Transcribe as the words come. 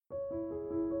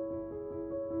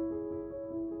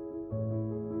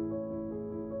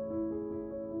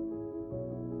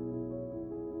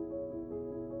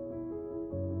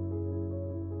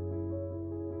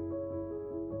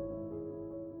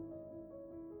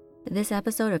This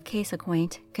episode of Case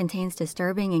Acquaint contains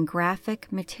disturbing and graphic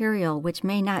material which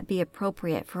may not be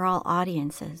appropriate for all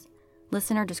audiences.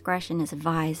 Listener discretion is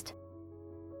advised.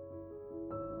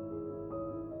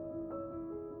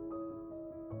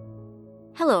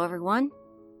 Hello everyone.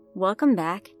 Welcome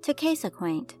back to Case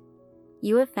Acquaint.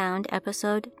 You have found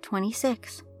episode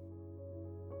 26.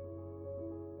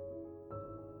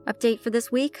 Update for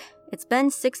this week. It's been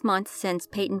 6 months since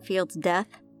Peyton Field's death,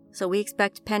 so we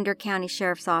expect Pender County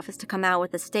Sheriff's Office to come out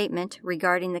with a statement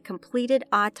regarding the completed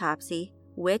autopsy,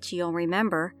 which, you'll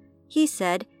remember, he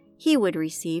said he would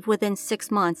receive within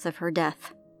 6 months of her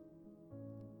death.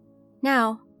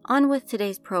 Now, on with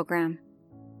today's program.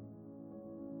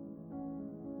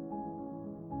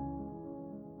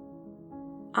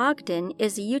 Ogden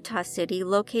is a Utah city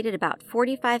located about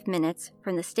 45 minutes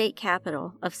from the state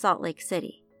capital of Salt Lake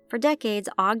City. For decades,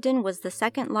 Ogden was the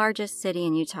second largest city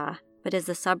in Utah, but as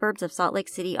the suburbs of Salt Lake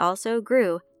City also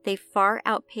grew, they far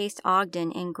outpaced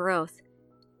Ogden in growth.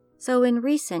 So in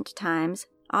recent times,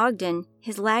 Ogden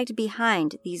has lagged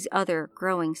behind these other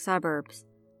growing suburbs.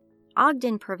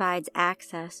 Ogden provides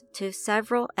access to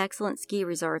several excellent ski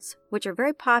resorts, which are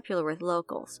very popular with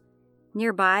locals.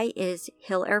 Nearby is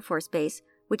Hill Air Force Base,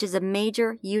 which is a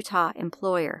major Utah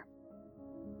employer.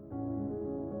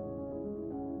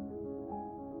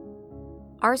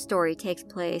 Our story takes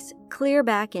place clear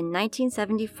back in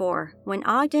 1974, when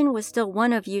Ogden was still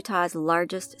one of Utah's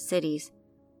largest cities.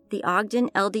 The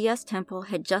Ogden LDS Temple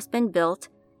had just been built,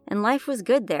 and life was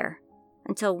good there,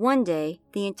 until one day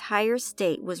the entire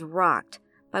state was rocked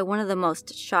by one of the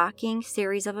most shocking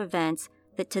series of events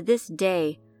that to this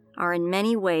day are in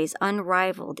many ways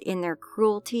unrivaled in their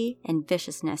cruelty and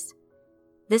viciousness.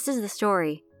 This is the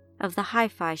story of the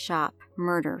Hi-Fi Shop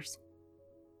murders.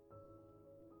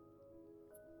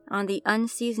 On the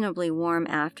unseasonably warm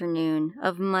afternoon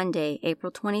of Monday,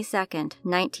 April 22,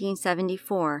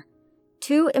 1974,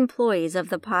 two employees of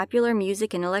the popular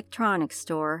music and electronics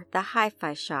store, the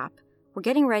Hi-Fi Shop, were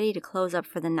getting ready to close up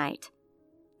for the night.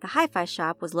 The Hi-Fi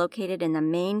Shop was located in the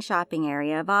main shopping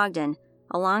area of Ogden,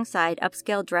 alongside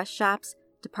upscale dress shops,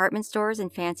 department stores,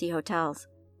 and fancy hotels.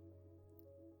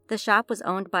 The shop was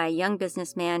owned by a young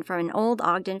businessman from an old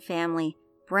Ogden family,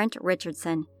 Brent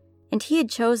Richardson, and he had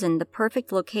chosen the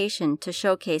perfect location to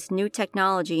showcase new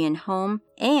technology in home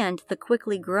and the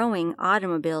quickly growing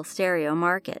automobile stereo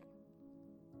market.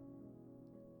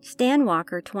 Stan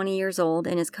Walker, 20 years old,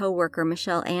 and his co-worker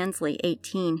Michelle Ansley,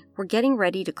 18, were getting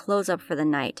ready to close up for the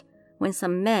night when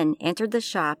some men entered the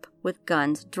shop with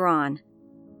guns drawn.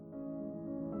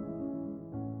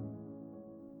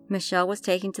 Michelle was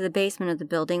taken to the basement of the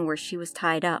building where she was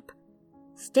tied up.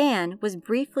 Stan was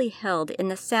briefly held in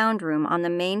the sound room on the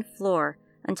main floor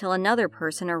until another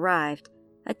person arrived,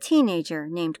 a teenager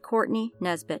named Courtney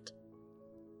Nesbitt.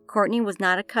 Courtney was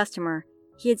not a customer.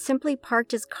 He had simply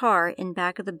parked his car in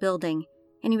back of the building,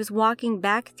 and he was walking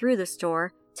back through the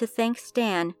store to thank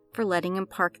Stan for letting him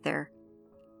park there.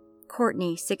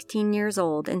 Courtney, 16 years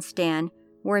old, and Stan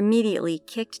were immediately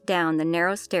kicked down the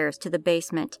narrow stairs to the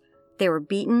basement. They were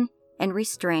beaten and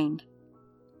restrained.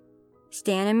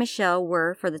 Stan and Michelle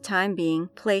were, for the time being,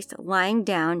 placed lying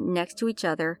down next to each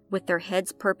other with their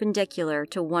heads perpendicular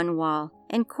to one wall,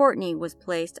 and Courtney was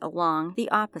placed along the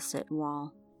opposite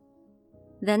wall.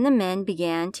 Then the men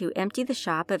began to empty the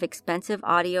shop of expensive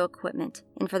audio equipment,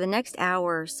 and for the next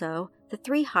hour or so, the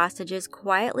three hostages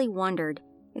quietly wondered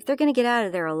if they're going to get out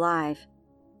of there alive.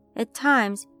 At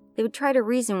times, they would try to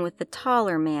reason with the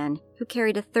taller man who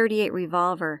carried a .38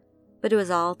 revolver, but it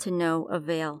was all to no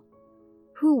avail.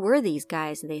 Who were these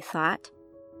guys, they thought?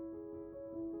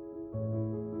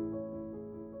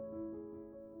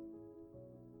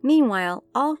 Meanwhile,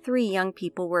 all three young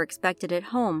people were expected at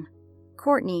home.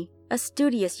 Courtney, a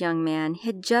studious young man,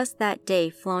 had just that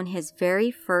day flown his very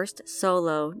first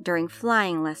solo during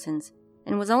flying lessons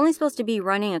and was only supposed to be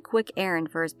running a quick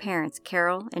errand for his parents,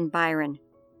 Carol and Byron.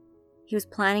 He was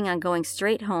planning on going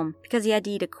straight home because he had to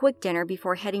eat a quick dinner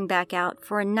before heading back out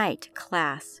for a night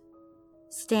class.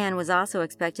 Stan was also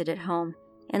expected at home,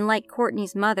 and like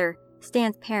Courtney's mother,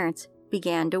 Stan's parents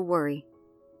began to worry.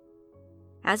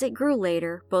 As it grew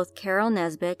later, both Carol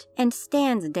Nesbitt and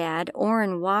Stan's dad,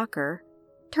 Orrin Walker,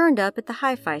 turned up at the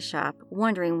Hi-Fi Shop,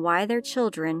 wondering why their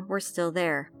children were still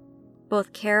there.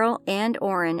 Both Carol and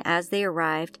Orrin, as they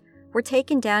arrived, were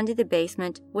taken down to the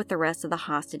basement with the rest of the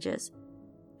hostages.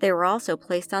 They were also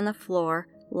placed on the floor,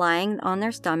 lying on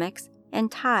their stomachs, and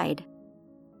tied.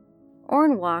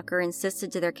 Orrin Walker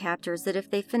insisted to their captors that if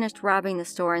they finished robbing the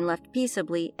store and left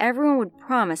peaceably, everyone would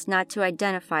promise not to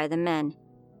identify the men.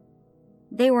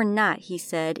 They were not, he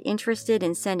said, interested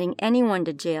in sending anyone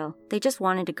to jail. They just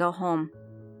wanted to go home.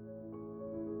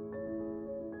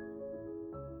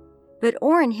 But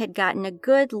Orrin had gotten a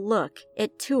good look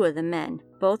at two of the men.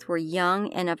 Both were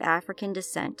young and of African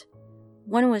descent.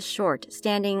 One was short,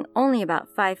 standing only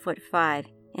about 5'5",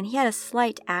 and he had a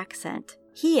slight accent.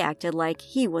 He acted like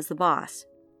he was the boss.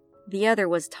 The other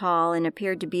was tall and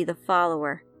appeared to be the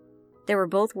follower. They were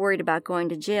both worried about going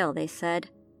to jail, they said.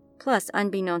 Plus,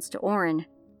 unbeknownst to Orrin,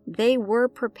 they were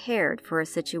prepared for a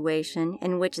situation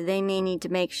in which they may need to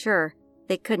make sure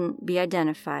they couldn't be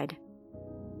identified.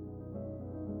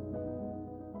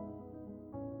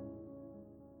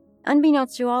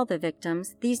 Unbeknownst to all the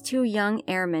victims, these two young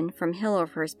airmen from Hill Air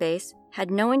Force Base had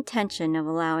no intention of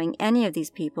allowing any of these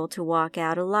people to walk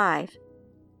out alive.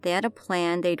 They had a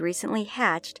plan they'd recently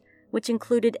hatched, which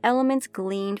included elements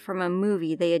gleaned from a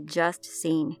movie they had just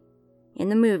seen. In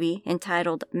the movie,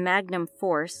 entitled Magnum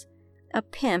Force, a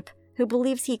pimp who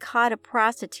believes he caught a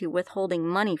prostitute withholding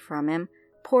money from him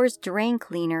pours drain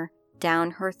cleaner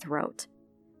down her throat.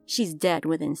 She's dead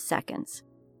within seconds.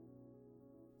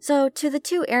 So, to the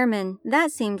two airmen,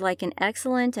 that seemed like an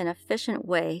excellent and efficient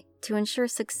way to ensure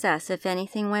success if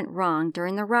anything went wrong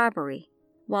during the robbery.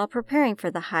 While preparing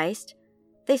for the heist,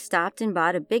 they stopped and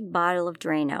bought a big bottle of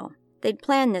Drano. They'd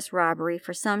planned this robbery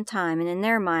for some time, and in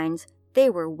their minds, they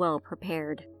were well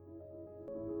prepared.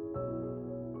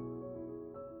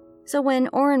 So when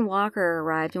Orrin Walker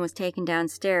arrived and was taken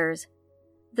downstairs,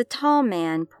 the tall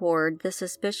man poured the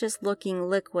suspicious-looking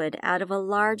liquid out of a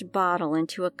large bottle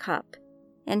into a cup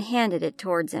and handed it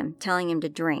towards him, telling him to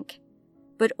drink.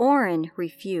 But Orrin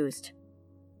refused.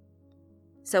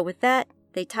 So with that,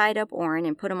 they tied up Orrin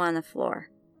and put him on the floor.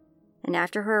 And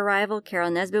after her arrival, Carol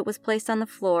Nesbitt was placed on the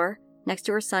floor next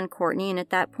to her son Courtney, and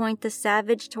at that point, the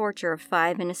savage torture of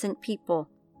 5 innocent people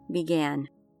began.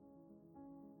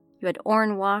 You had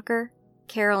Orrin Walker,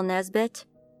 Carol Nesbitt,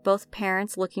 both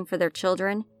parents looking for their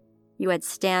children. You had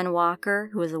Stan Walker,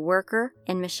 who was a worker,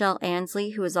 and Michelle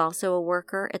Ansley, who was also a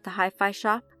worker at the hi-fi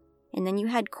shop. And then you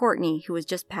had Courtney, who was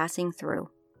just passing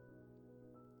through.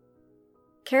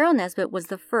 Carol Nesbitt was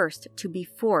the first to be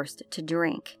forced to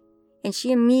drink, and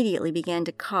she immediately began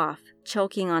to cough,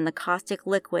 choking on the caustic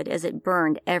liquid as it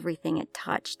burned everything it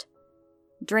touched.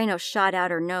 Drano shot out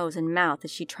her nose and mouth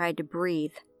as she tried to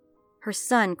breathe. Her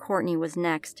son, Courtney, was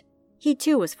next. He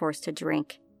too was forced to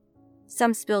drink.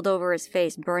 Some spilled over his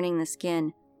face, burning the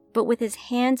skin, but with his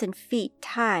hands and feet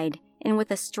tied and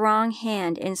with a strong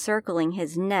hand encircling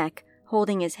his neck,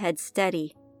 holding his head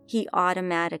steady, he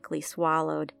automatically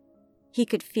swallowed. He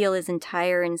could feel his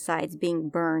entire insides being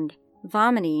burned.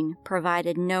 Vomiting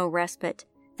provided no respite.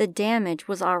 The damage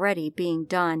was already being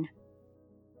done.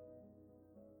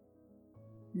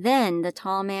 Then the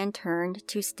tall man turned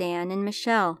to Stan and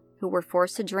Michelle, who were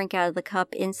forced to drink out of the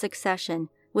cup in succession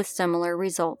with similar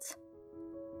results.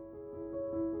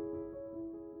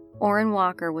 Orrin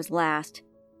Walker was last.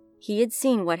 He had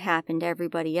seen what happened to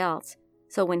everybody else,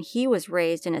 so when he was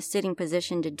raised in a sitting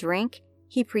position to drink,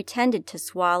 he pretended to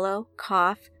swallow,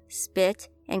 cough, spit,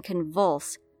 and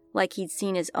convulse like he'd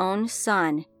seen his own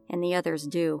son and the others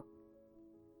do.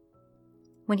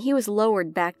 When he was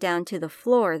lowered back down to the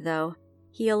floor, though,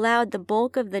 he allowed the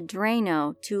bulk of the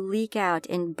Drano to leak out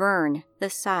and burn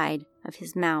the side of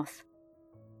his mouth.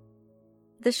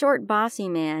 The short, bossy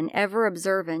man, ever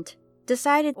observant,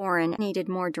 decided Orrin needed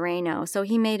more Drano, so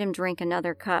he made him drink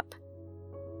another cup.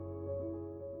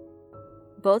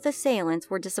 Both assailants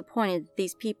were disappointed that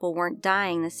these people weren't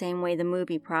dying the same way the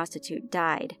movie prostitute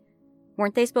died.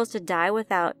 Weren't they supposed to die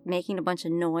without making a bunch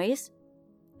of noise?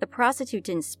 The prostitute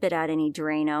didn't spit out any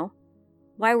Drano.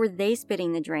 Why were they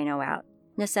spitting the Drano out,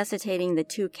 necessitating the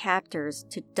two captors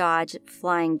to dodge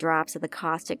flying drops of the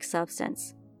caustic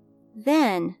substance?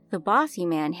 Then, the bossy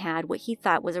man had what he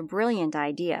thought was a brilliant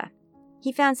idea.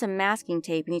 He found some masking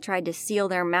tape and he tried to seal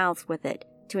their mouths with it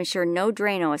to ensure no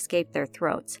Drano escaped their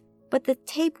throats. But the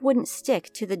tape wouldn't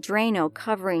stick to the Drano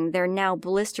covering their now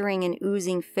blistering and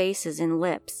oozing faces and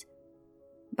lips.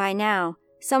 By now,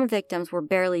 some victims were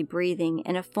barely breathing,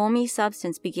 and a foamy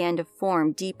substance began to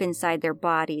form deep inside their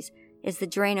bodies as the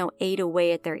Drano ate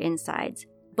away at their insides.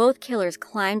 Both killers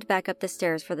climbed back up the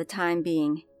stairs for the time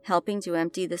being, helping to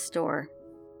empty the store.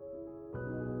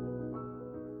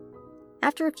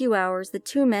 After a few hours, the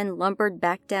two men lumbered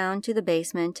back down to the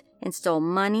basement and stole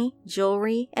money,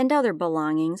 jewelry, and other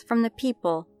belongings from the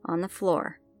people on the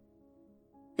floor.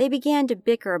 They began to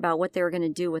bicker about what they were going to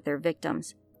do with their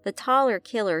victims. The taller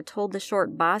killer told the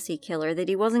short, bossy killer that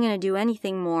he wasn't going to do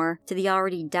anything more to the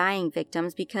already dying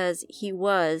victims because he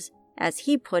was, as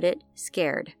he put it,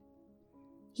 scared.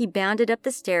 He bounded up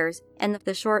the stairs, and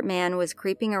the short man was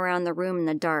creeping around the room in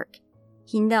the dark.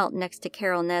 He knelt next to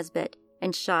Carol Nesbitt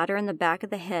and shot her in the back of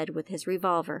the head with his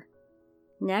revolver.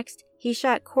 Next, he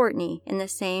shot Courtney in the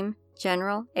same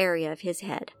general area of his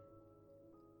head.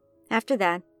 After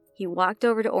that, he walked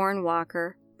over to Orrin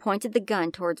Walker, pointed the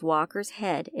gun towards Walker's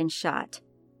head, and shot.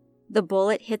 The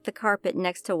bullet hit the carpet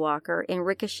next to Walker and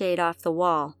ricocheted off the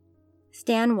wall.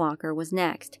 Stan Walker was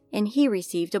next, and he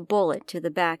received a bullet to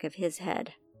the back of his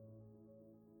head.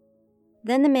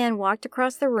 Then the man walked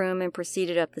across the room and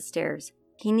proceeded up the stairs.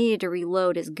 He needed to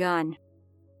reload his gun.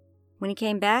 When he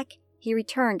came back, he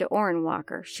returned to Orrin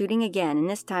Walker, shooting again, and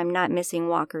this time not missing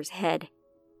Walker's head.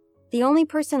 The only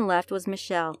person left was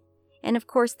Michelle, and of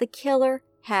course the killer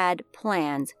had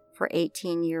plans for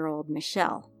 18-year-old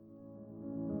Michelle.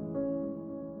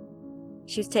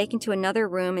 She was taken to another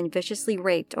room and viciously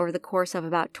raped over the course of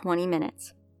about 20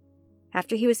 minutes.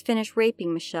 After he was finished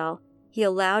raping Michelle, he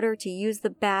allowed her to use the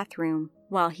bathroom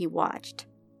while he watched.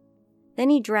 Then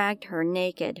he dragged her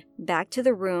naked back to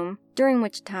the room, during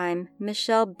which time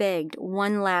Michelle begged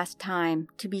one last time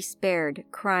to be spared,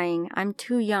 crying, "I'm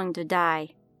too young to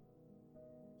die."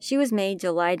 She was made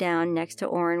to lie down next to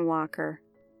Orrin Walker.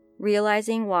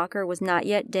 Realizing Walker was not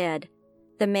yet dead,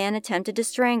 the man attempted to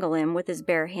strangle him with his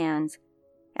bare hands.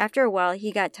 After a while,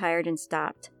 he got tired and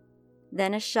stopped.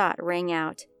 Then a shot rang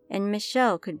out, and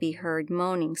Michelle could be heard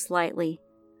moaning slightly,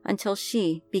 until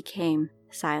she became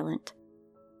silent.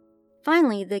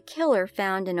 Finally, the killer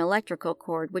found an electrical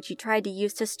cord which he tried to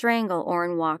use to strangle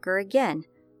Orrin Walker again,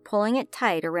 pulling it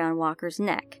tight around Walker's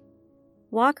neck.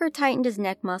 Walker tightened his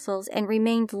neck muscles and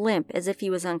remained limp as if he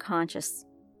was unconscious.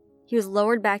 He was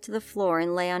lowered back to the floor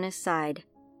and lay on his side.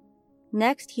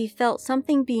 Next, he felt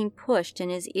something being pushed in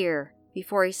his ear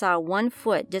before he saw one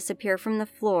foot disappear from the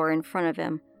floor in front of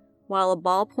him, while a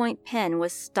ballpoint pen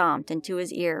was stomped into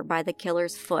his ear by the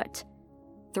killer's foot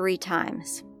 3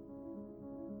 times.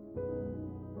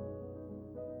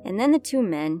 And then the 2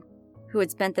 men, who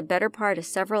had spent the better part of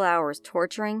several hours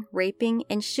torturing, raping,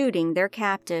 and shooting their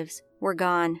captives, were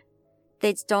gone.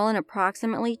 They'd stolen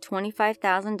approximately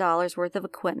 $25,000 worth of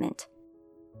equipment.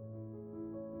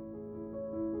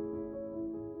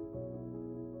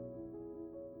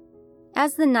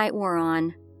 As the night wore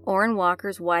on, Orrin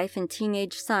Walker's wife and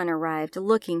teenage son arrived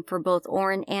looking for both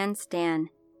Orrin and Stan.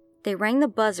 They rang the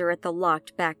buzzer at the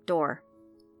locked back door.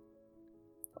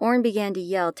 Orrin began to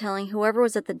yell, telling whoever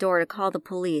was at the door to call the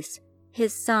police.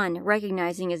 His son,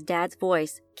 recognizing his dad's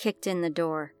voice, kicked in the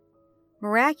door.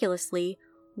 Miraculously,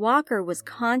 Walker was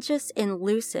conscious and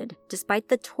lucid despite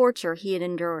the torture he had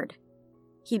endured.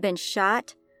 He'd been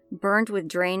shot, burned with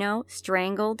Drano,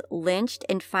 strangled, lynched,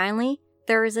 and finally,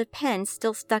 there was a pen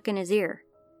still stuck in his ear.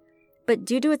 But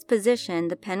due to its position,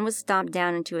 the pen was stomped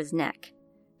down into his neck.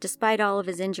 Despite all of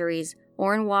his injuries,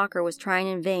 Orrin Walker was trying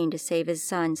in vain to save his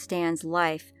son Stan's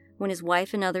life when his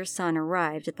wife and other son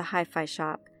arrived at the hi-fi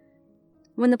shop.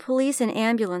 When the police and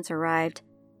ambulance arrived,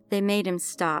 they made him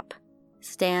stop.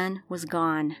 Stan was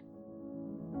gone.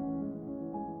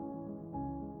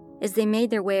 As they made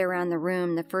their way around the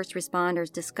room, the first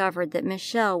responders discovered that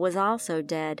Michelle was also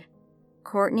dead.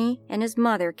 Courtney and his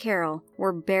mother, Carol,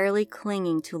 were barely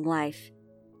clinging to life.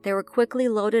 They were quickly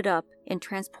loaded up and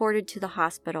transported to the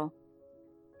hospital.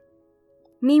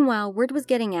 Meanwhile, word was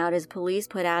getting out as police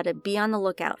put out a be on the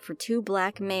lookout for 2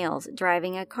 black males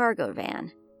driving a cargo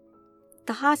van.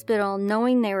 The hospital,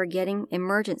 knowing they were getting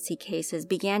emergency cases,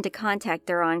 began to contact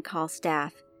their on-call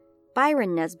staff.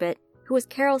 Byron Nesbitt, who was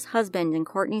Carol's husband and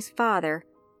Courtney's father,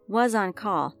 was on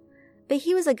call, but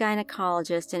he was a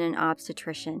gynecologist and an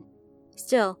obstetrician.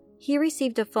 Still, he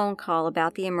received a phone call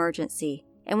about the emergency,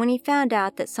 and when he found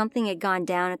out that something had gone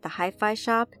down at the hi-fi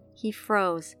shop, he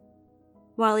froze.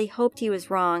 While he hoped he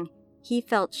was wrong, he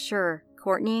felt sure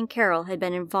Courtney and Carol had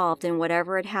been involved in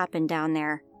whatever had happened down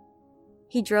there.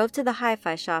 He drove to the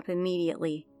hi-fi shop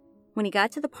immediately. When he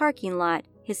got to the parking lot,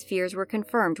 his fears were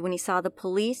confirmed when he saw the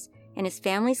police and his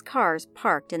family's cars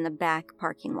parked in the back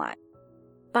parking lot.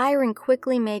 Byron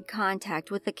quickly made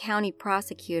contact with the county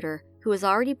prosecutor, who was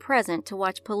already present to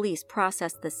watch police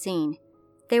process the scene.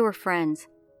 They were friends.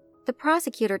 The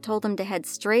prosecutor told him to head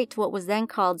straight to what was then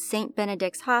called St.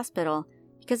 Benedict's Hospital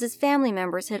because his family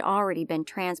members had already been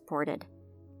transported.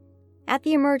 At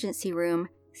the emergency room,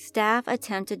 staff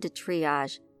attempted to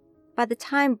triage. By the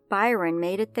time Byron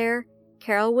made it there,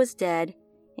 Carol was dead,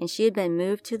 and she had been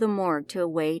moved to the morgue to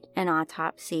await an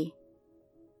autopsy.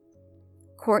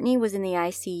 Courtney was in the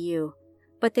ICU,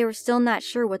 but they were still not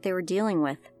sure what they were dealing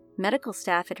with. Medical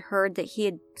staff had heard that he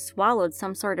had swallowed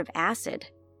some sort of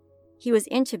acid. He was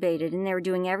intubated, and they were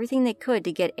doing everything they could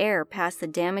to get air past the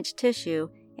damaged tissue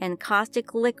and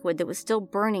caustic liquid that was still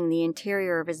burning the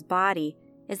interior of his body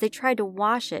as they tried to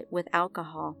wash it with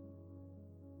alcohol.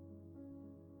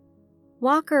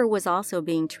 Walker was also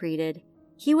being treated.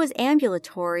 He was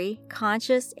ambulatory,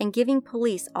 conscious, and giving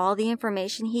police all the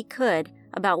information he could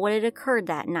about what had occurred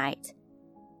that night.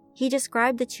 He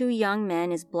described the two young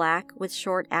men as black with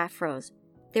short afros.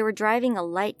 They were driving a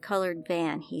light-colored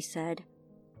van, he said.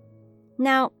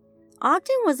 Now,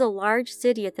 Ogden was a large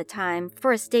city at the time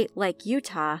for a state like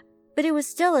Utah, but it was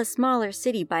still a smaller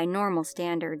city by normal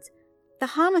standards. The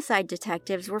homicide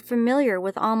detectives were familiar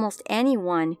with almost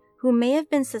anyone who may have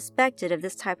been suspected of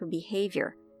this type of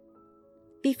behavior.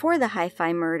 Before the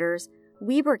Hi-Fi murders,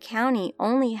 Weber County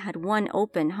only had one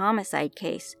open homicide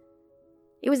case.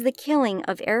 It was the killing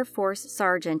of Air Force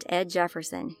Sergeant Ed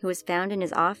Jefferson, who was found in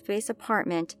his off-base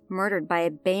apartment murdered by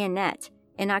a bayonet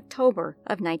in October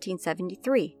of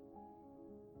 1973.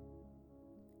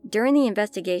 During the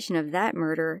investigation of that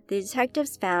murder, the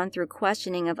detectives found through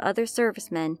questioning of other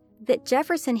servicemen that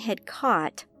Jefferson had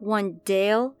caught one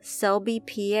Dale Selby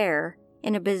Pierre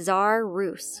in a bizarre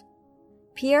ruse.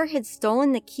 Pierre had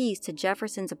stolen the keys to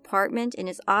Jefferson's apartment in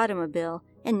his automobile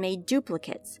and made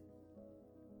duplicates.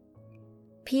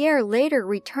 Pierre later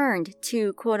returned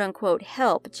to quote-unquote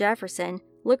help Jefferson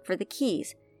look for the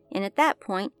keys, and at that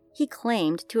point, he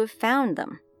claimed to have found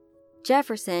them.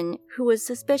 Jefferson, who was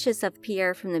suspicious of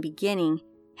Pierre from the beginning,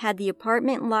 had the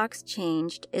apartment locks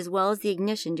changed as well as the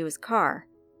ignition to his car.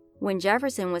 When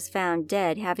Jefferson was found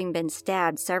dead, having been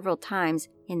stabbed several times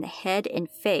in the head and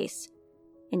face,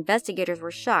 investigators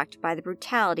were shocked by the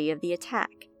brutality of the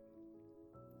attack.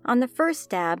 On the first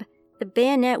stab, the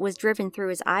bayonet was driven through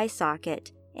his eye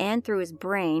socket and through his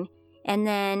brain, and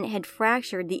then had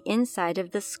fractured the inside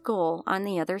of the skull on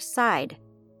the other side.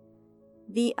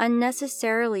 The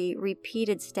unnecessarily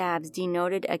repeated stabs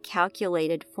denoted a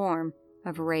calculated form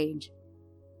of rage.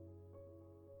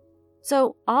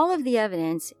 So all of the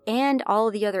evidence and all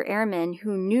of the other airmen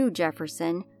who knew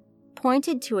Jefferson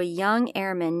pointed to a young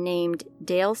airman named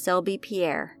Dale Selby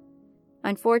Pierre.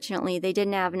 Unfortunately, they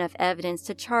didn't have enough evidence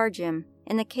to charge him,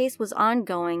 and the case was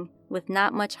ongoing with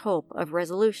not much hope of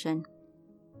resolution.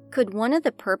 Could one of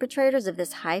the perpetrators of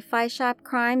this hi-fi shop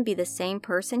crime be the same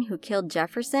person who killed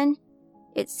Jefferson?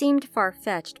 It seemed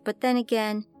far-fetched, but then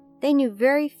again, they knew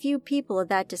very few people of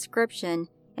that description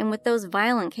and with those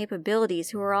violent capabilities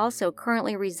who were also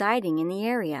currently residing in the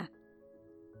area.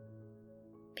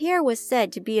 Pierre was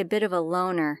said to be a bit of a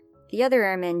loner. The other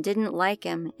airmen didn't like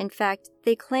him. In fact,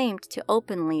 they claimed to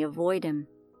openly avoid him.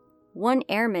 One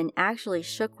airman actually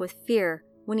shook with fear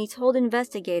when he told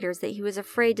investigators that he was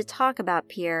afraid to talk about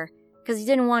Pierre because he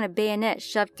didn't want a bayonet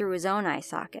shoved through his own eye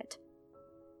socket.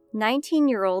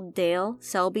 19-year-old Dale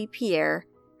Selby Pierre,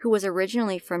 who was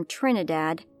originally from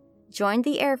Trinidad, joined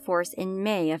the Air Force in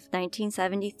May of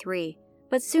 1973,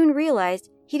 but soon realized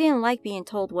he didn't like being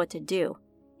told what to do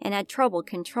and had trouble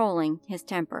controlling his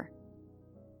temper.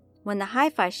 When the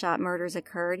hi-fi shop murders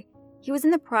occurred, he was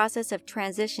in the process of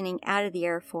transitioning out of the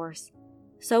Air Force.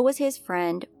 So was his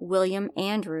friend, William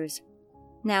Andrews.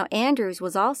 Now, Andrews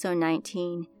was also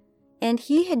 19, and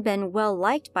he had been well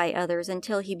liked by others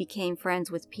until he became friends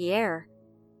with Pierre.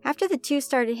 After the two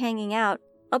started hanging out,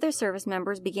 other service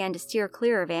members began to steer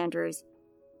clear of Andrews.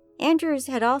 Andrews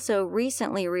had also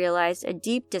recently realized a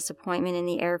deep disappointment in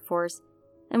the Air Force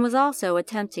and was also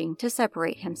attempting to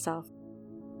separate himself.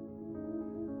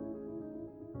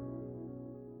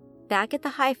 Back at the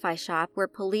hi-fi shop, where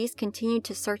police continued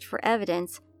to search for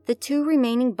evidence, the two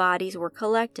remaining bodies were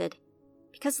collected.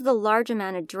 Because of the large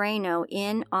amount of Drano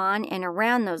in, on, and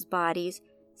around those bodies,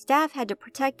 staff had to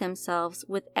protect themselves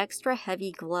with extra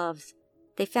heavy gloves.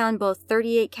 They found both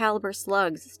 .38 caliber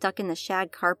slugs stuck in the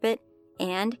shag carpet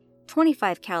and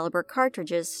 .25 caliber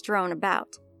cartridges strewn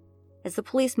about. As the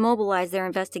police mobilized their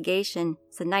investigation,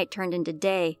 as the night turned into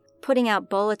day, putting out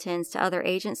bulletins to other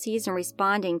agencies and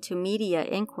responding to media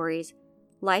inquiries,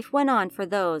 life went on for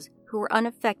those who were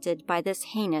unaffected by this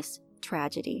heinous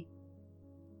tragedy.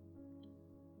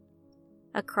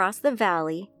 Across the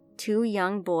valley, two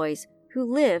young boys who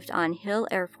lived on Hill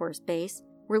Air Force Base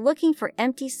were looking for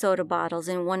empty soda bottles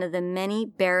in one of the many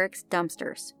barracks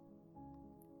dumpsters.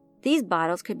 These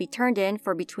bottles could be turned in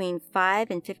for between 5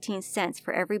 and 15 cents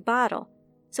for every bottle,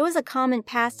 so it was a common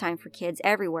pastime for kids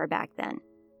everywhere back then.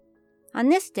 On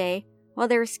this day, while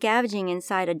they were scavenging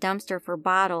inside a dumpster for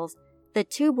bottles, the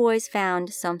two boys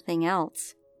found something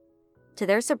else. To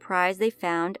their surprise, they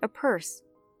found a purse.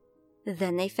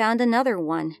 Then they found another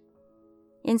one.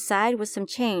 Inside was some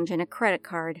change and a credit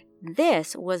card.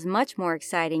 This was much more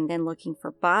exciting than looking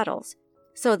for bottles,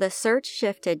 so the search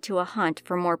shifted to a hunt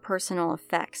for more personal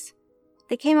effects.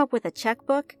 They came up with a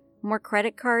checkbook, more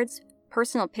credit cards,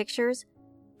 personal pictures,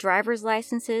 driver's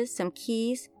licenses, some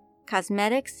keys,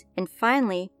 cosmetics, and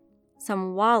finally,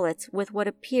 some wallets with what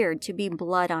appeared to be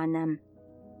blood on them.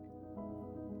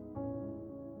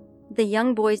 The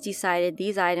young boys decided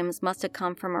these items must have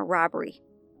come from a robbery.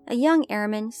 A young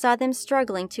airman saw them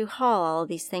struggling to haul all of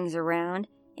these things around,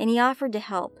 and he offered to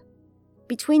help.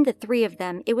 Between the three of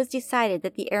them, it was decided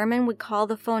that the airman would call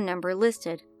the phone number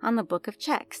listed on the book of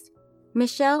checks.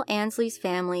 Michelle Ansley's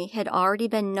family had already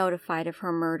been notified of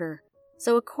her murder,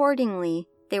 so accordingly,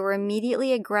 they were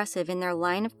immediately aggressive in their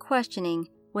line of questioning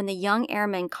when the young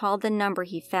airman called the number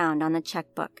he found on the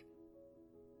checkbook.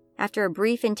 After a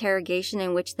brief interrogation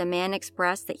in which the man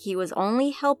expressed that he was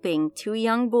only helping two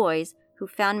young boys who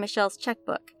found Michelle's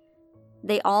checkbook,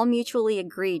 they all mutually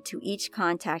agreed to each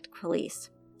contact police.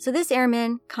 So this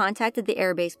airman contacted the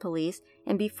airbase police,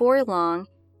 and before long,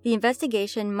 the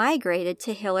investigation migrated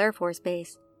to Hill Air Force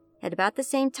Base. At about the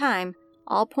same time,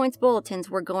 all points bulletins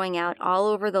were going out all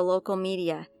over the local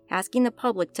media, asking the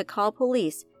public to call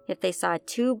police if they saw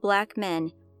two black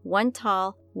men, one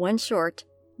tall, one short,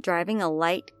 driving a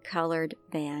light-colored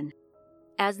van.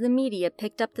 As the media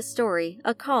picked up the story,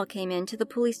 a call came in to the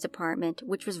police department,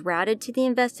 which was routed to the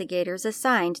investigators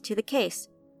assigned to the case.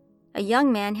 A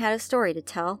young man had a story to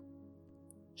tell.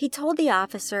 He told the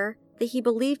officer that he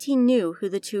believed he knew who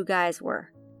the two guys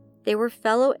were. They were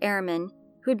fellow airmen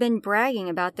who'd been bragging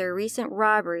about their recent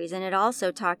robberies and had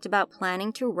also talked about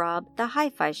planning to rob the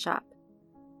hi-fi shop.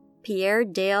 Pierre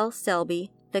Dale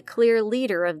Selby, the clear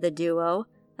leader of the duo,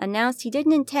 announced he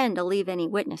didn't intend to leave any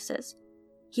witnesses.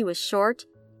 He was short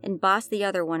and bossed the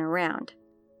other one around.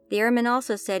 The airman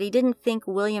also said he didn't think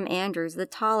William Andrews, the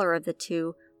taller of the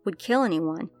two, would kill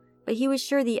anyone, but he was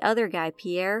sure the other guy,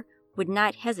 Pierre, would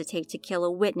not hesitate to kill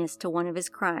a witness to one of his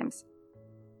crimes.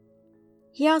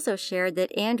 He also shared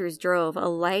that Andrews drove a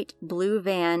light blue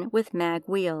van with mag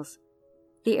wheels.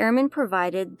 The airman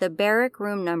provided the barrack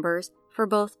room numbers for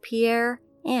both Pierre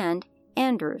and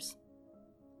Andrews.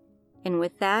 And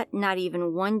with that, not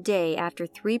even one day after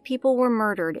 3 people were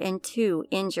murdered and 2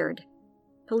 injured,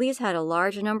 police had a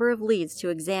large number of leads to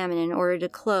examine in order to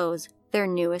close their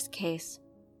newest case.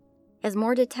 As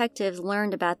more detectives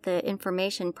learned about the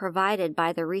information provided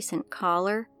by the recent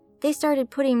caller, they started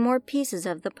putting more pieces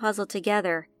of the puzzle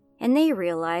together, and they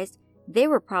realized they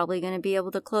were probably going to be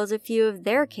able to close a few of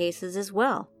their cases as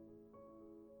well.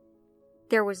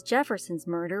 There was Jefferson's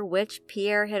murder, which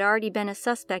Pierre had already been a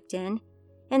suspect in,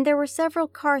 and there were several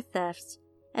car thefts,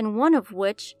 and one of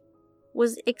which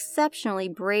was exceptionally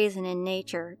brazen in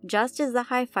nature, just as the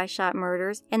hi-fi shop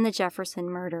murders and the Jefferson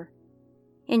murder.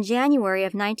 In January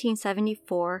of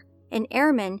 1974, an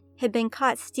airman had been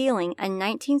caught stealing a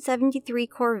 1973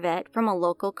 Corvette from a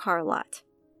local car lot.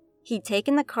 He'd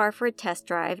taken the car for a test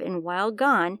drive, and while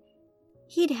gone,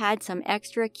 he'd had some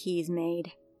extra keys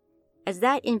made. As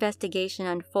that investigation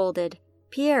unfolded,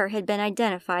 Pierre had been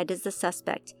identified as the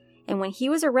suspect, and when he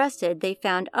was arrested, they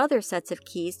found other sets of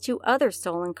keys to other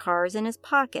stolen cars in his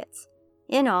pockets.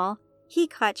 In all, he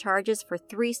caught charges for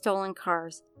 3 stolen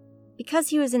cars. Because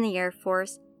he was in the Air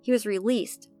Force, he was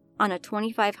released on a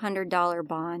 $2,500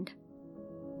 bond.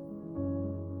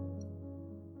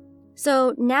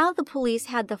 So now the police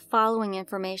had the following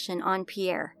information on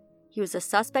Pierre. He was a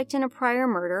suspect in a prior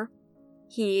murder.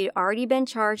 He'd already been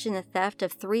charged in the theft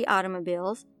of 3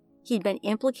 automobiles. He'd been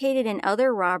implicated in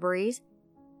other robberies.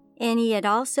 And he had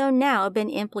also now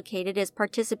been implicated as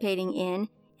participating in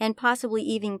and possibly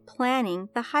even planning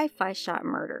the hi-fi shop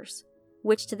murders,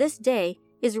 which to this day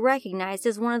is recognized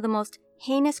as one of the most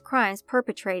heinous crimes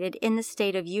perpetrated in the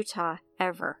state of Utah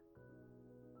ever.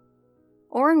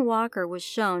 Orrin Walker was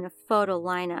shown a photo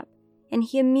lineup, and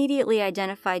he immediately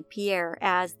identified Pierre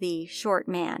as the short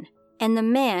man, and the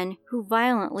man who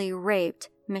violently raped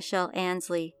Michelle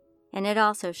Ansley, and had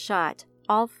also shot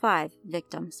all 5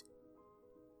 victims.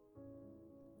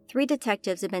 3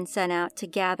 detectives had been sent out to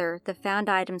gather the found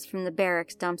items from the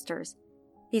barracks dumpsters.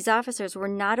 These officers were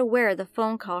not aware of the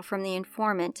phone call from the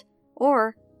informant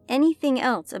or anything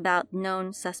else about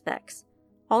known suspects.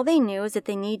 All they knew is that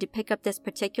they needed to pick up this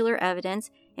particular evidence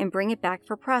and bring it back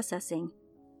for processing.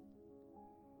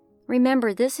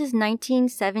 Remember, this is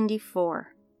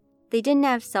 1974. They didn't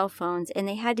have cell phones, and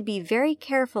they had to be very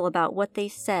careful about what they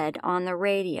said on the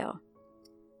radio.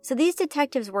 So these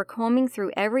detectives were combing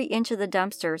through every inch of the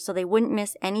dumpster so they wouldn't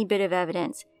miss any bit of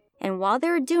evidence, and while they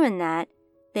were doing that,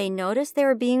 they noticed they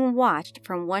were being watched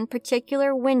from one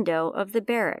particular window of the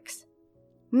barracks.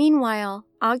 Meanwhile,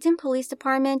 Ogden Police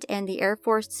Department and the Air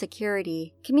Force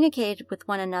Security communicated with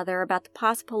one another about the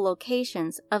possible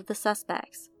locations of the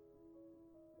suspects.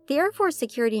 The Air Force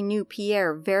Security knew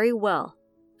Pierre very well.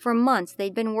 For months,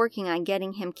 they'd been working on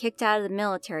getting him kicked out of the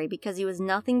military because he was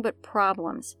nothing but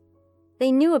problems.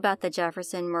 They knew about the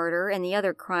Jefferson murder and the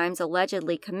other crimes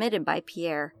allegedly committed by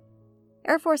Pierre.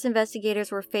 Air Force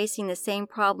investigators were facing the same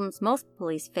problems most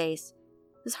police face.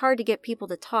 It was hard to get people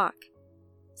to talk.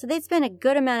 So they'd spent a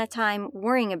good amount of time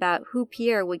worrying about who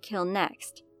Pierre would kill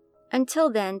next.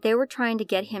 Until then, they were trying to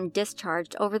get him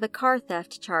discharged over the car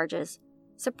theft charges.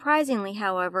 Surprisingly,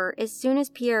 however, as soon as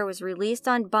Pierre was released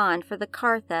on bond for the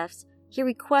car thefts, he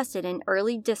requested an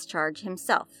early discharge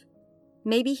himself.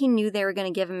 Maybe he knew they were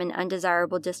going to give him an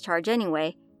undesirable discharge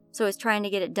anyway, so he was trying to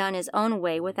get it done his own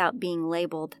way without being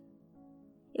labeled.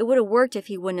 It would have worked if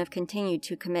he wouldn't have continued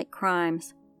to commit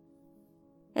crimes.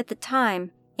 At the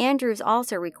time, Andrews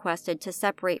also requested to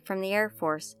separate from the Air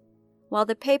Force. While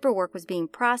the paperwork was being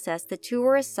processed, the two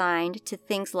were assigned to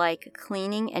things like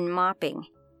cleaning and mopping.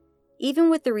 Even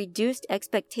with the reduced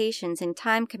expectations and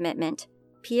time commitment,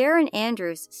 Pierre and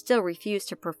Andrews still refused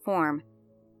to perform.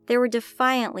 They were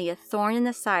defiantly a thorn in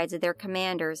the sides of their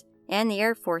commanders and the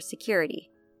Air Force security.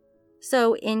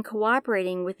 So, in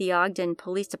cooperating with the Ogden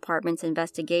Police Department's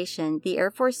investigation, the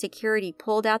Air Force security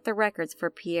pulled out the records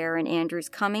for Pierre and Andrews'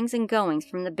 comings and goings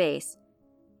from the base.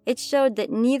 It showed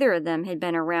that neither of them had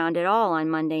been around at all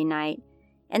on Monday night,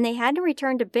 and they hadn't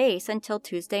returned to base until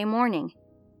Tuesday morning.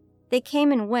 They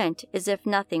came and went as if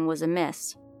nothing was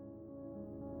amiss.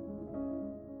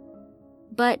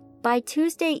 But by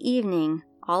Tuesday evening,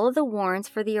 all of the warrants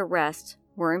for the arrest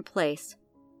were in place.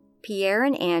 Pierre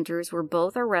and Andrews were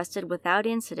both arrested without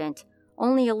incident,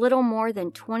 only a little more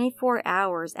than 24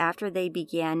 hours after they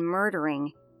began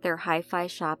murdering their hi-fi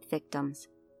shop victims.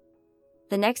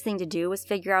 The next thing to do was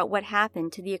figure out what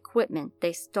happened to the equipment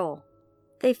they stole.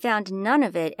 They found none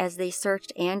of it as they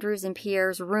searched Andrews and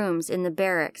Pierre's rooms in the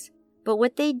barracks, but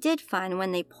what they did find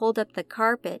when they pulled up the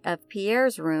carpet of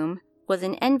Pierre's room was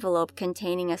an envelope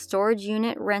containing a storage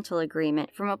unit rental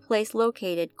agreement from a place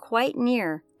located quite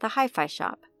near the hi-fi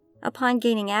shop. Upon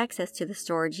gaining access to the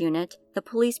storage unit, the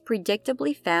police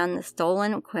predictably found the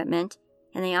stolen equipment,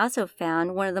 and they also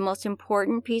found one of the most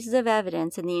important pieces of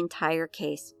evidence in the entire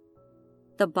case: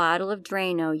 the bottle of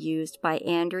Drano used by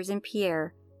Andrews and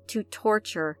Pierre to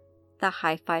torture the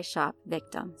hi-fi shop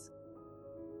victims.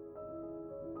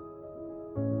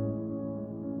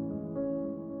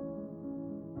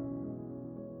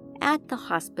 At the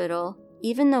hospital,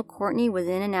 even though Courtney was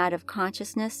in and out of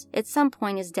consciousness, at some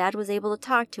point his dad was able to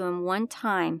talk to him one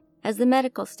time, as the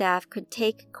medical staff could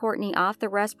take Courtney off the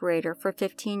respirator for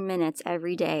 15 minutes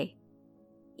every day.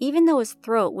 Even though his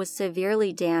throat was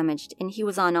severely damaged and he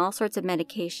was on all sorts of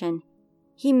medication,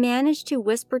 he managed to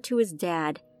whisper to his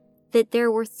dad that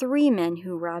there were 3 men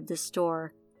who robbed the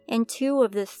store, and 2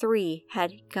 of the 3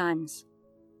 had guns.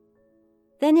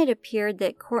 Then it appeared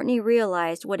that Courtney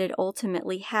realized what had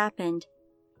ultimately happened,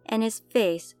 and his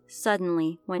face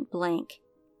suddenly went blank.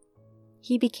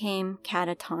 He became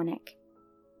catatonic.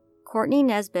 Courtney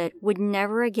Nesbitt would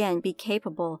never again be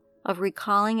capable of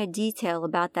recalling a detail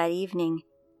about that evening.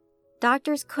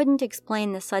 Doctors couldn't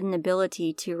explain the sudden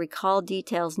ability to recall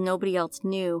details nobody else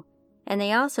knew, and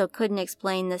they also couldn't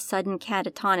explain the sudden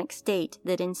catatonic state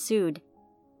that ensued.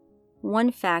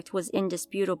 One fact was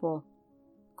indisputable.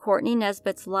 Courtney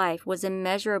Nesbitt's life was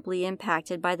immeasurably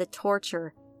impacted by the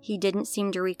torture he didn't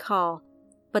seem to recall,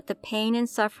 but the pain and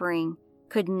suffering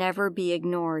could never be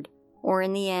ignored, or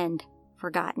in the end,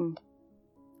 forgotten.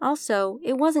 Also,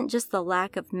 it wasn't just the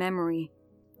lack of memory.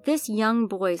 This young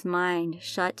boy's mind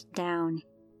shut down.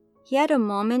 He had a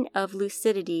moment of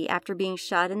lucidity after being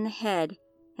shot in the head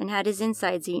and had his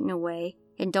insides eaten away,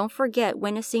 and don't forget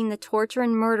witnessing the torture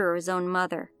and murder of his own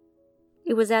mother.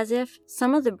 It was as if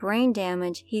some of the brain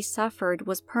damage he suffered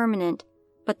was permanent,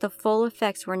 but the full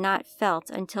effects were not felt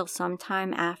until some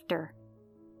time after.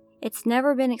 It's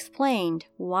never been explained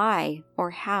why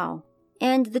or how.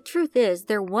 And the truth is,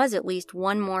 there was at least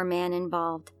one more man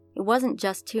involved. It wasn't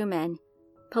just 2 men.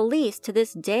 Police to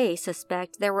this day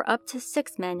suspect there were up to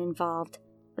 6 men involved,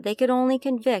 but they could only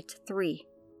convict 3.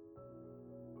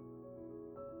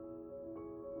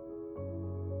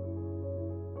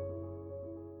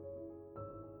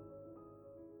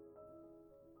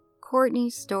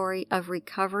 Courtney's story of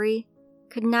recovery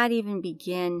could not even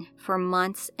begin for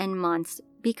months and months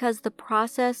because the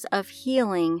process of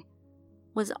healing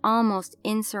was almost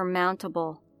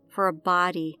insurmountable for a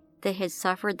body that had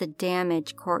suffered the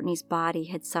damage Courtney's body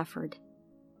had suffered.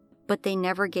 But they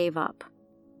never gave up.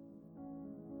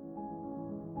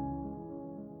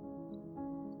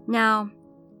 Now,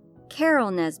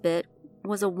 Carol Nesbitt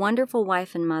was a wonderful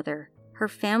wife and mother. Her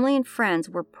family and friends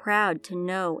were proud to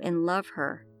know and love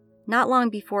her. Not long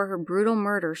before her brutal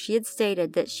murder, she had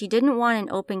stated that she didn't want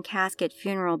an open casket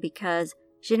funeral because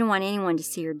she didn't want anyone to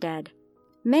see her dead.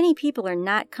 Many people are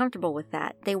not comfortable with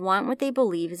that. They want what they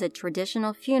believe is a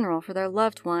traditional funeral for their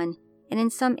loved one, and in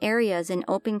some areas an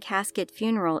open casket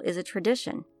funeral is a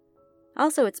tradition.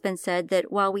 Also, it's been said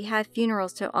that while we have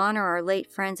funerals to honor our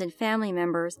late friends and family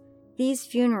members, these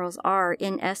funerals are,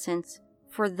 in essence,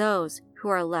 for those who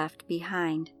are left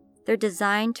behind. They're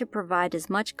designed to provide as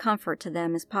much comfort to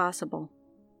them as possible.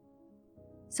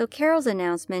 So Carol's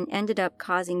announcement ended up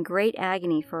causing great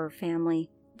agony for her family.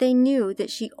 They knew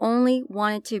that she only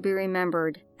wanted to be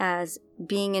remembered as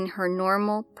being in her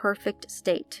normal, perfect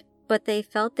state, but they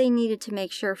felt they needed to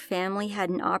make sure family had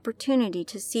an opportunity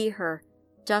to see her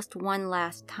just one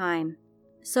last time.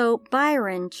 So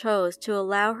Byron chose to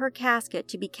allow her casket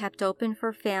to be kept open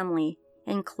for family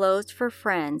and closed for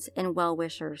friends and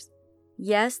well-wishers.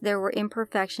 Yes, there were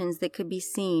imperfections that could be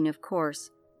seen, of course.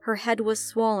 Her head was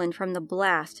swollen from the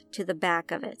blast to the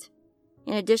back of it.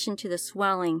 In addition to the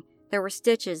swelling, there were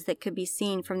stitches that could be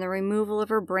seen from the removal of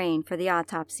her brain for the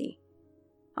autopsy.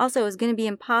 Also, it was going to be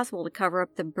impossible to cover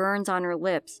up the burns on her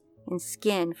lips and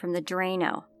skin from the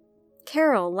Drano.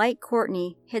 Carol, like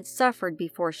Courtney, had suffered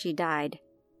before she died.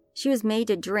 She was made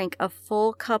to drink a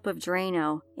full cup of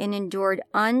Drano and endured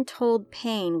untold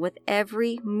pain with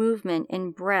every movement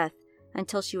and breath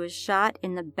until she was shot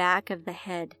in the back of the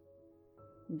head.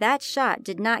 That shot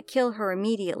did not kill her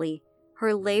immediately.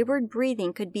 Her labored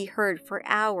breathing could be heard for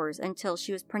hours until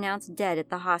she was pronounced dead at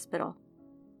the hospital.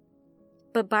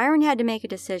 But Byron had to make a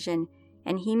decision,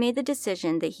 and he made the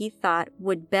decision that he thought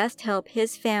would best help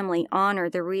his family honor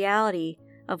the reality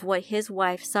of what his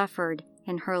wife suffered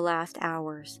in her last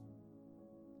hours.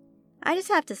 I just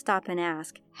have to stop and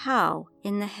ask, how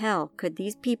in the hell could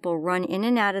these people run in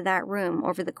and out of that room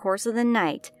over the course of the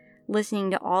night, listening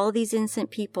to all of these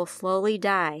innocent people slowly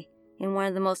die in one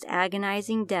of the most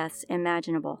agonizing deaths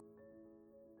imaginable?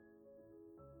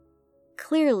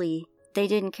 Clearly, they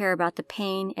didn't care about the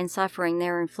pain and suffering they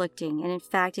were inflicting, and in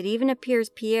fact, it even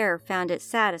appears Pierre found it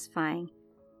satisfying.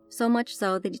 So much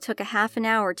so that he took a half an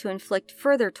hour to inflict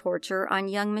further torture on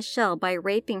young Michelle by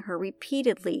raping her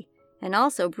repeatedly and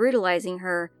also brutalizing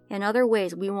her in other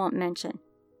ways we won't mention.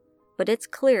 But it's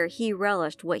clear he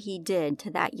relished what he did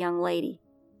to that young lady.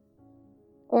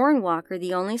 Orrin Walker,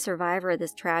 the only survivor of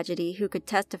this tragedy who could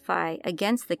testify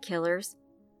against the killers,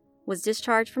 was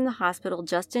discharged from the hospital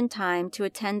just in time to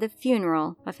attend the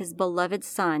funeral of his beloved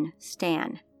son,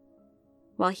 Stan.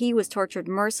 While he was tortured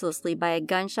mercilessly by a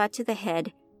gunshot to the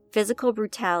head, physical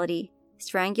brutality,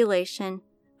 strangulation,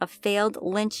 a failed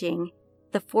lynching,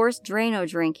 the forced Drano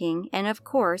drinking, and of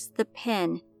course, the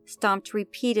pen stomped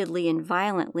repeatedly and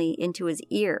violently into his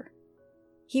ear.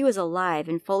 He was alive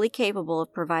and fully capable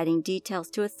of providing details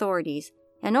to authorities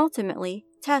and ultimately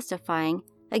testifying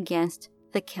against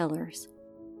the killers.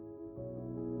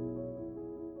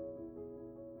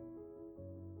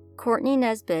 Courtney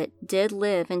Nesbitt did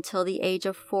live until the age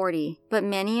of 40, but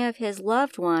many of his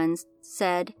loved ones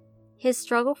said his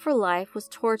struggle for life was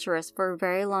torturous for a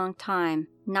very long time,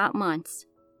 not months,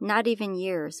 not even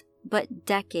years, but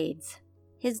decades.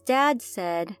 His dad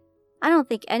said, "I don't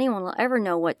think anyone will ever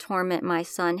know what torment my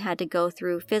son had to go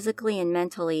through physically and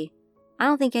mentally. I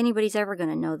don't think anybody's ever going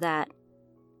to know that."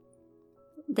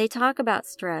 They talk about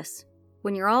stress.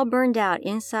 When you're all burned out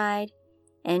inside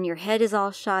and your head is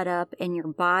all shot up and your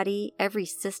body, every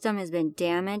system has been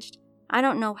damaged, I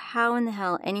don't know how in the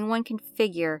hell anyone can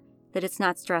figure that it's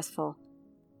not stressful.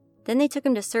 Then they took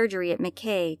him to surgery at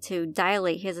McKay to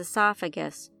dilate his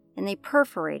esophagus, and they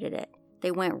perforated it. They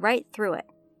went right through it.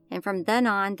 And from then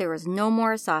on, there was no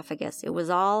more esophagus. It was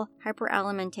all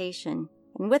hyperalimentation.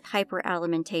 And with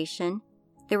hyperalimentation,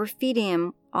 they were feeding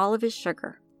him all of his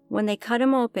sugar. When they cut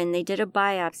him open, they did a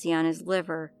biopsy on his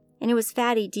liver, and it was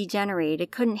fatty degenerated.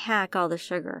 It couldn't hack all the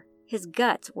sugar. His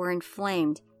guts were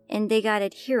inflamed, and they got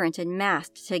adherent and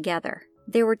masked together.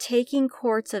 They were taking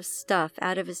quarts of stuff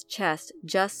out of his chest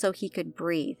just so he could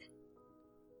breathe.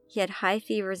 He had high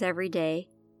fevers every day,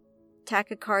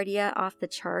 tachycardia off the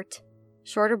chart,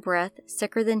 short of breath,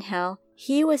 sicker than hell.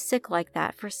 He was sick like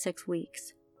that for 6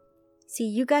 weeks. See,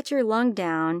 you got your lung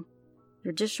down,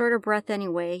 you're just short of breath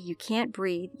anyway, you can't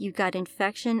breathe, you got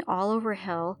infection all over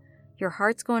hell, your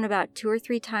heart's going about 2 or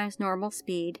 3 times normal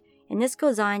speed, and this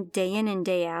goes on day in and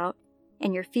day out,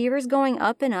 and your fever's going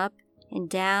up and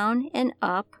down and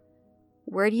up.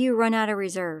 Where do you run out of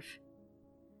reserve?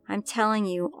 I'm telling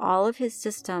you, all of his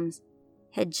systems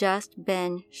had just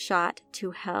been shot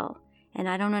to hell, and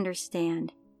I don't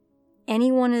understand. Any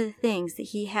one of the things that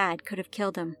he had could have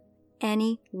killed him.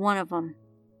 Any one of them.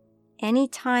 Any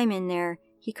time in there,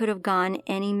 he could have gone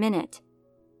any minute.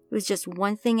 It was just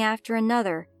one thing after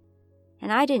another,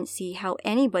 and I didn't see how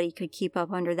anybody could keep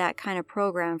up under that kind of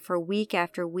program for week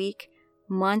after week,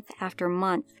 month after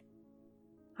month.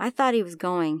 I thought he was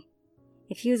going.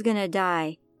 If he was going to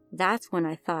die, That's when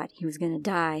I thought he was going to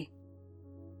die.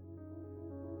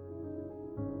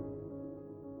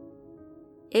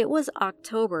 It was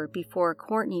October before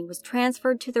Courtney was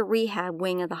transferred to the rehab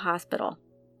wing of the hospital.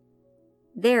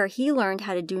 There, he learned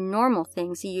how to do normal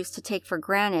things he used to take for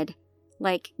granted,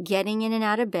 like getting in and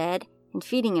out of bed and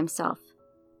feeding himself.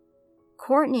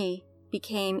 Courtney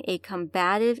became a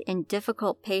combative and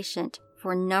difficult patient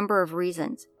for a number of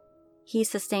reasons. He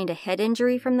sustained a head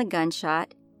injury from the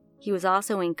gunshot. He was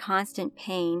also in constant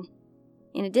pain.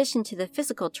 In addition to the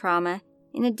physical trauma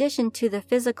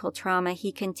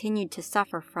he continued to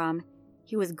suffer from,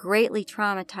 he was greatly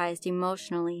traumatized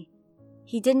emotionally.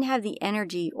 He didn't have the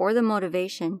energy or the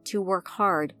motivation to work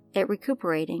hard at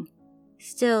recuperating.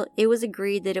 Still, it was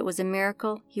agreed that it was a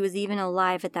miracle he was even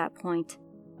alive at that point.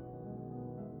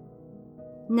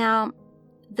 Now,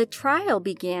 the trial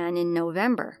began in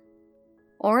November.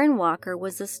 Orrin Walker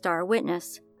was the star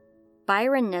witness.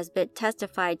 Byron Nesbitt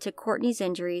testified to Courtney's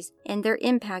injuries and their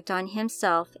impact on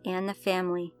himself and the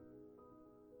family.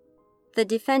 The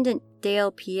defendant,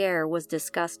 Dale Pierre, was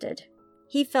disgusted.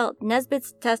 He felt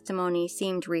Nesbitt's testimony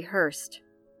seemed rehearsed.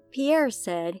 Pierre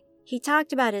said he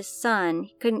talked about his son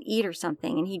couldn't eat or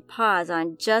something, and he'd pause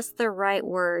on just the right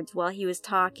words while he was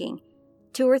talking.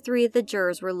 2 or 3 of the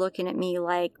jurors were looking at me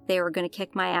like they were going to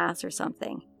kick my ass or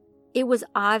something. It was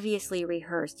obviously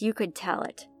rehearsed. You could tell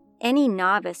it. Any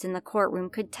novice in the courtroom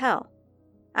could tell.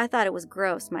 I thought it was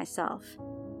gross myself.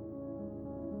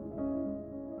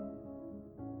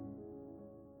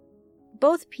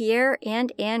 Both Pierre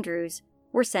and Andrews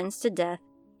were sentenced to death,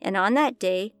 and on that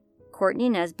day, Courtney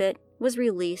Nesbitt was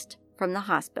released from the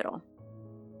hospital.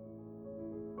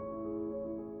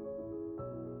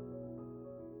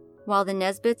 While the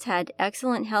Nesbitts had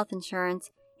excellent health insurance,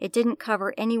 it didn't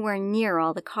cover anywhere near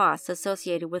all the costs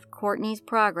associated with Courtney's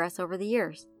progress over the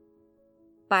years.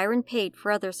 Byron paid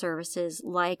for other services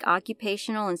like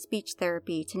occupational and speech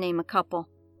therapy, to name a couple.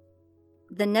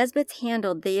 The Nesbitts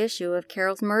handled the issue of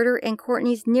Carol's murder and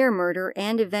Courtney's near murder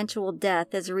and eventual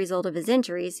death as a result of his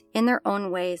injuries in their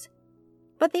own ways.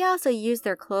 But they also used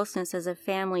their closeness as a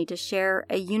family to share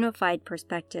a unified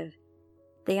perspective.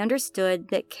 They understood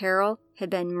that Carol had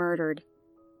been murdered,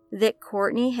 that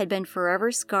Courtney had been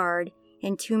forever scarred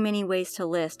in too many ways to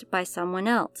list by someone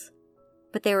else.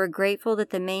 But they were grateful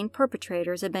that the main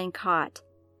perpetrators had been caught.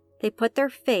 They put their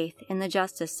faith in the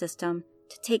justice system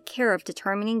to take care of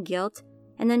determining guilt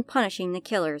and then punishing the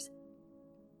killers.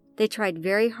 They tried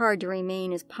very hard to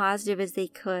remain as positive as they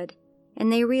could,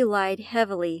 and they relied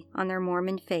heavily on their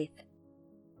Mormon faith.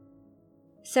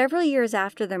 Several years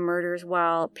after the murders,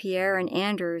 while Pierre and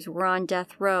Andrews were on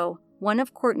death row, one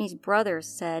of Courtney's brothers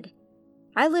said,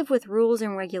 "I live with rules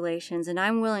and regulations, and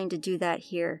I'm willing to do that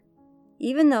here.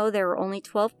 Even though there are only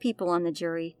 12 people on the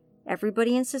jury,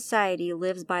 everybody in society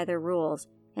lives by their rules,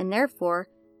 and therefore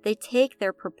they take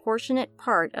their proportionate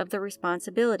part of the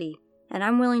responsibility, and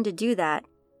I'm willing to do that.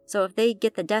 So if they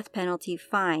get the death penalty,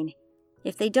 fine.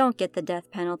 If they don't get the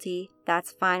death penalty,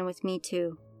 that's fine with me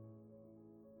too."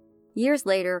 Years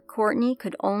later, Courtney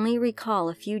could only recall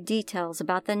a few details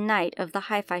about the night of the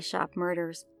hi-fi shop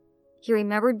murders. He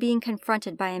remembered being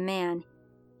confronted by a man.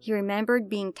 He remembered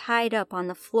being tied up on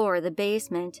the floor of the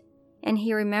basement, and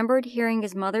he remembered hearing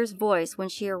his mother's voice when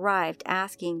she arrived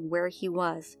asking where he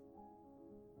was.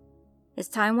 As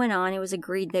time went on, it was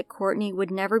agreed that Courtney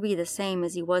would never be the same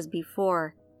as he was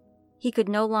before. He could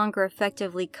no longer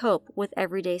effectively cope with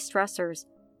everyday stressors.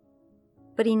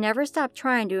 But he never stopped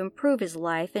trying to improve his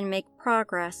life and make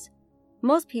progress.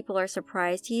 Most people are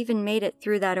surprised he even made it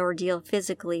through that ordeal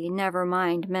physically, never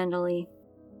mind mentally.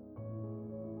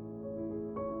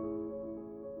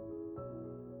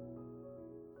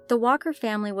 The Walker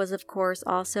family was, of course,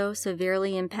 also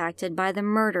severely impacted by the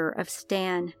murder of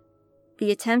Stan,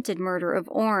 the attempted murder of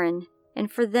Orrin,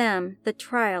 and for them, the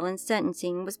trial and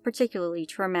sentencing was particularly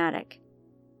traumatic.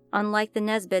 Unlike the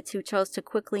Nesbitts, who chose to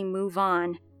quickly move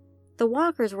on, the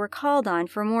Walkers were called on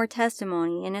for more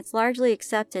testimony, and it's largely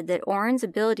accepted that Orrin's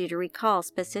ability to recall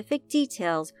specific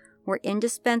details were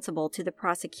indispensable to the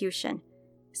prosecution.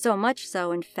 So much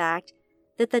so, in fact,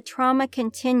 that the trauma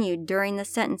continued during the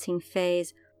sentencing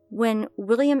phase, when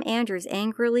William Andrews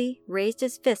angrily raised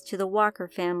his fist to the Walker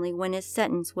family when his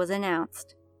sentence was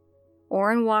announced.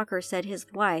 Orrin Walker said his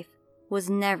wife was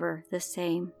never the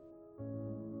same.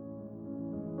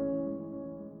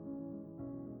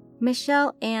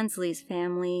 Michelle Ansley's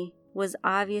family was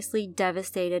obviously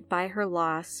devastated by her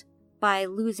loss, by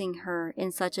losing her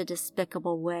in such a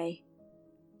despicable way.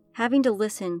 Having to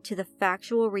listen to the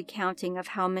factual recounting of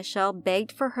how Michelle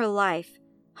begged for her life,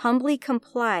 humbly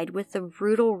complied with the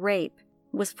brutal rape,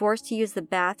 was forced to use the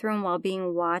bathroom while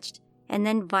being watched, and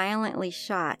then violently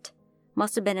shot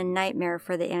must have been a nightmare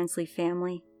for the Ansley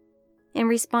family. In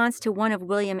response to one of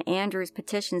William Andrews'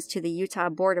 petitions to the Utah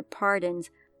Board of Pardons,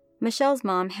 Michelle's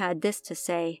mom had this to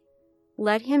say: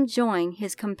 "Let him join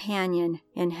his companion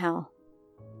in hell."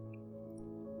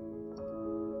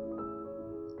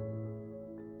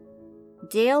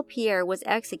 Dale Pierre was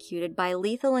executed by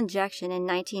lethal injection in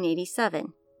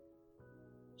 1987.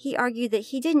 He argued that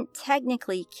he didn't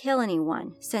technically kill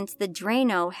anyone, since the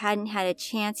Drano hadn't had a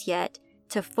chance yet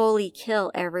to fully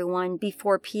kill everyone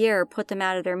before Pierre put them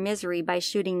out of their misery by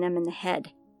shooting them in the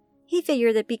head. He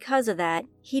figured that because of that,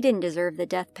 he didn't deserve the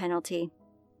death penalty.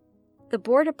 The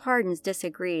Board of Pardons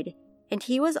disagreed, and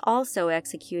he was also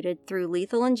executed through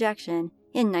lethal injection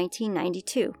in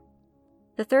 1992.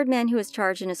 The third man who was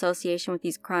charged in association with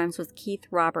these crimes was Keith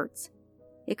Roberts.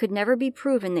 It could never be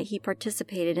proven that he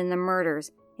participated in the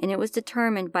murders, and it was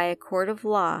determined by a court of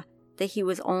law that he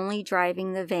was only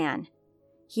driving the van.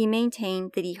 He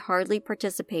maintained that he hardly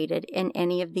participated in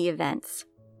any of the events.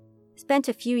 Spent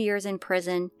a few years in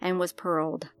prison and was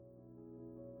paroled.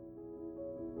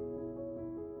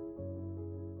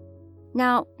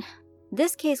 Now,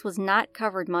 this case was not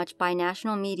covered much by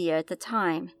national media at the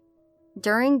time.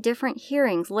 During different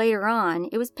hearings later on,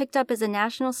 it was picked up as a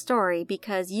national story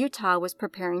because Utah was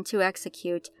preparing to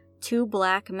execute 2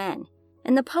 black men,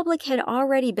 and the public had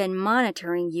already been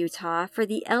monitoring Utah for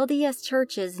the LDS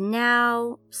Church's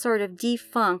now sort of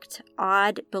defunct,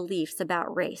 odd beliefs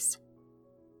about race.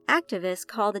 Activists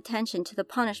called attention to the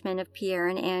punishment of Pierre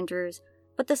and Andrews,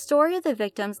 but the story of the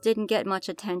victims didn't get much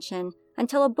attention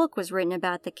until a book was written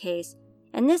about the case,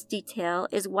 and this detail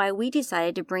is why we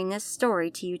decided to bring this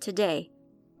story to you today.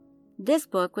 This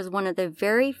book was one of the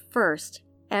very first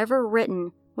ever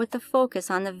written with a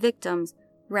focus on the victims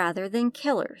rather than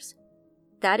killers.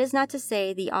 That is not to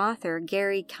say the author,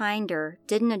 Gary Kinder,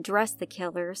 didn't address the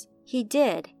killers. He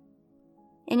did.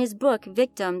 In his book,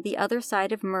 Victim: The Other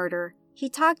Side of Murder, he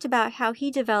talked about how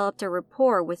he developed a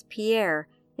rapport with Pierre,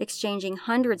 exchanging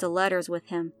hundreds of letters with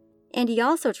him. And he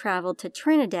also traveled to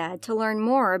Trinidad to learn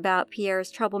more about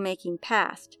Pierre's troublemaking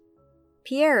past.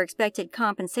 Pierre expected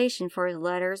compensation for his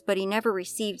letters, but he never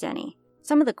received any.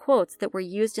 Some of the quotes that were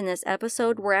used in this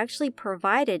episode were actually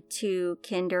provided to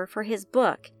Kinder for his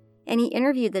book, and he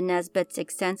interviewed the Nesbitts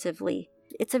extensively.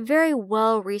 It's a very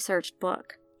well-researched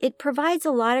book. It provides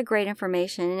a lot of great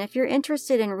information, and if you're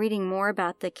interested in reading more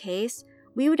about the case,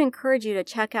 we would encourage you to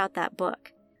check out that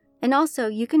book. And also,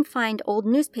 you can find old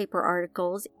newspaper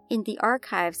articles in the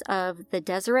archives of the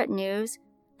Deseret News,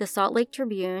 the Salt Lake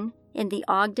Tribune, and the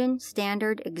Ogden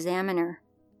Standard-Examiner.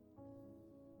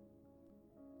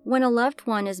 When a loved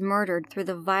one is murdered through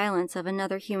the violence of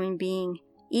another human being,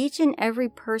 each and every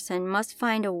person must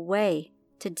find a way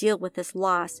to deal with this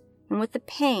loss and with the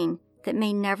pain that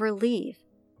may never leave.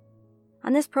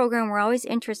 On this program, we're always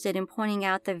interested in pointing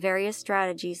out the various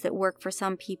strategies that work for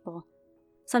some people.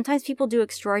 Sometimes people do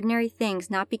extraordinary things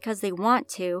not because they want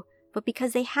to, but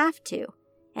because they have to,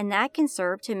 and that can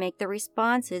serve to make the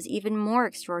responses even more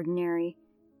extraordinary.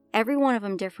 Every one of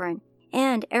them different,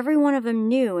 and every one of them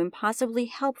new and possibly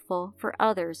helpful for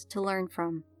others to learn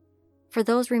from. For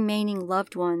those remaining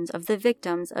loved ones of the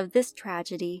victims of this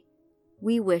tragedy,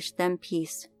 we wish them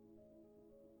peace.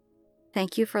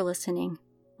 Thank you for listening.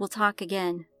 We'll talk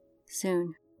again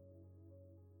soon.